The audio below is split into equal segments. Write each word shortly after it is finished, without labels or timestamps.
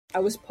I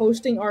was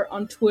posting art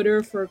on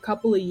Twitter for a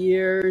couple of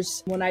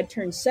years. When I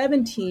turned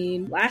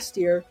 17 last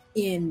year,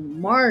 in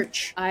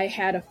March, I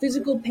had a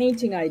physical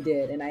painting I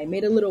did, and I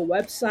made a little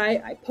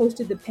website. I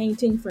posted the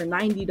painting for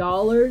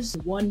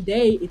 $90. One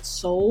day it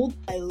sold.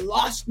 I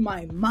lost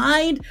my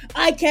mind.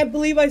 I can't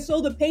believe I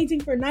sold a painting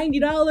for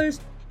 $90.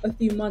 A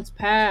few months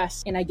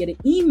pass and I get an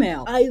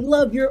email. I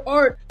love your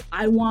art.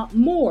 I want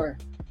more.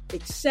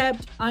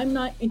 Except I'm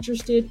not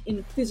interested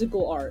in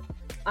physical art.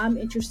 I'm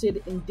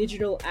interested in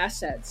digital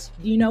assets.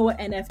 Do you know what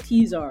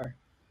NFTs are?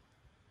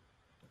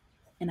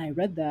 And I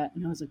read that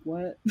and I was like,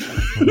 what?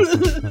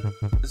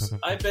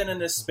 I've been in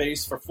this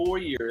space for 4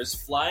 years,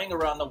 flying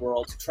around the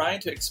world,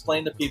 trying to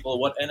explain to people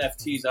what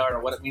NFTs are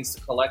and what it means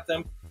to collect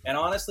them. And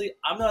honestly,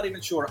 I'm not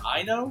even sure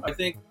I know. I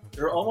think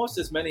there are almost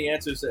as many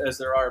answers as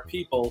there are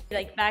people.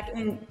 Like back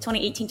in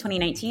 2018,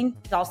 2019,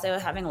 also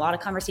having a lot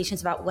of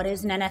conversations about what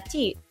is an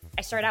NFT.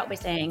 I started out by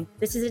saying,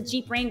 this is a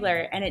Jeep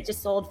Wrangler and it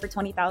just sold for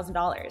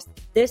 $20,000.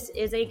 This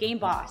is a Game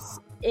Boss.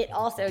 It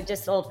also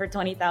just sold for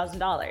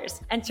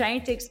 $20,000. And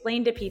trying to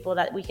explain to people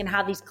that we can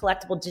have these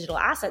collectible digital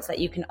assets that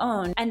you can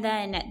own. And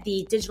then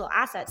the digital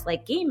assets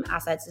like game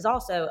assets is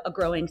also a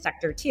growing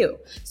sector too.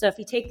 So if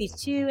you take these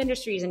two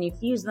industries and you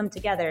fuse them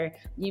together,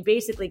 you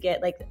basically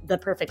get like the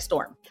perfect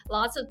storm.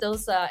 Lots of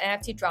those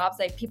NFT drops,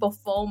 like people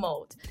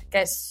FOMO'd,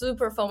 get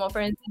super FOMO.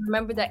 For instance,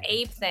 remember the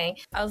ape thing?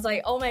 I was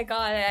like, oh my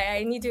God,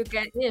 I need to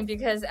get in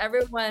because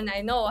everyone I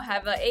know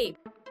have an ape.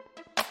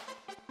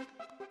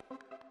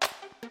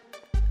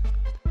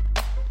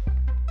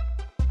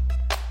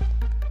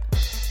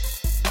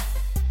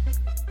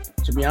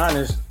 To be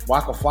honest,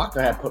 Waka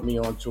Flocka had put me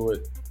onto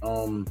it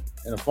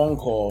in a phone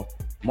call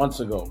months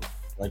ago.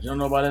 Like, you don't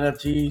know about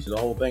NFTs? There's a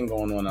whole thing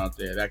going on out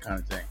there, that kind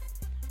of thing.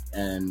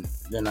 And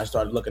then I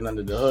started looking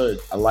under the hood.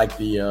 I like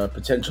the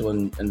potential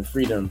and the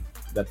freedom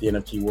that the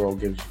NFT world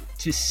gives you.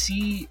 To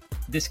see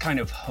this kind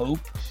of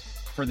hope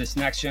for this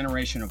next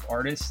generation of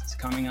artists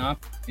coming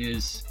up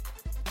is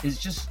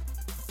just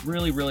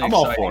really, really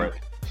exciting. I'm all for it.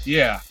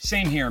 Yeah,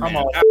 same here, man.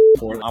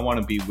 I want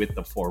to be with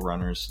the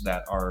forerunners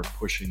that are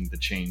pushing the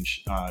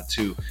change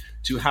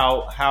to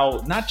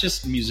how not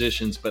just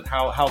musicians, but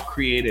how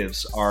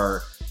creatives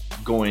are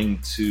going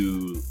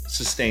to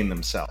sustain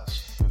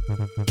themselves.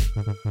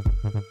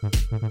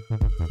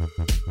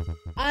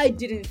 I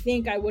didn't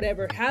think I would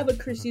ever have a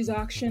Christie's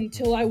auction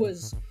till I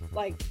was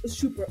like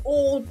super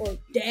old or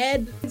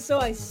dead. So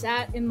I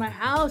sat in my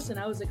house and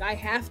I was like, I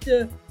have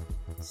to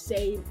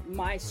say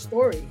my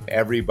story.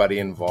 Everybody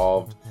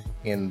involved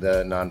in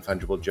the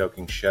Non-Fungible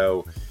Joking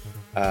Show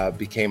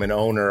became an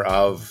owner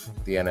of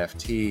the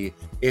NFT.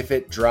 If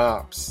it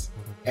drops,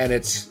 and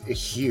it's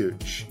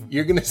huge,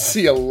 you're going to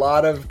see a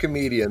lot of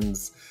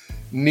comedians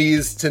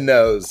knees to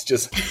nose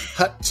just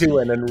hut to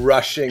it and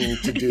rushing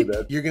to do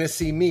this. You're going to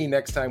see me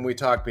next time we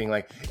talk being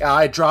like,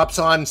 it drops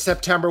on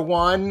September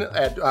 1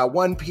 at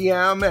 1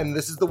 p.m. and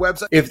this is the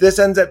website. If this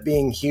ends up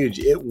being huge,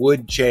 it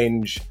would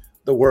change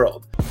the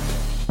world.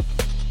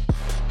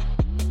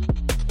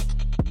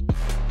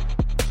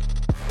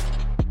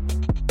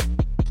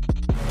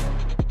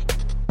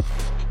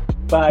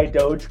 Buy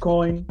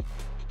Dogecoin.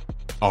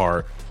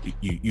 Are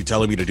you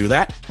telling me to do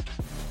that?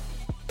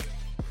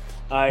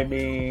 I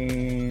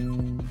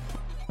mean,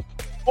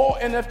 all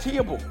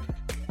NFTable.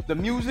 The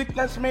music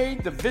that's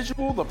made, the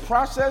visual, the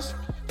process.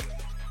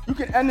 You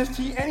can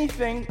NFT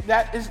anything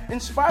that is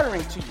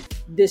inspiring to you.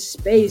 This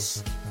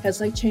space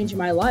has like changed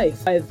my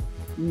life. I've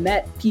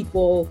met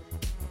people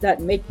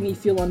that make me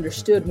feel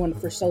understood when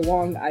for so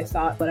long I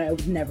thought that I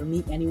would never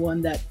meet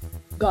anyone that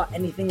got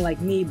anything like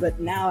me,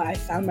 but now I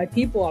found my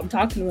people. I'm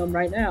talking to them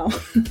right now.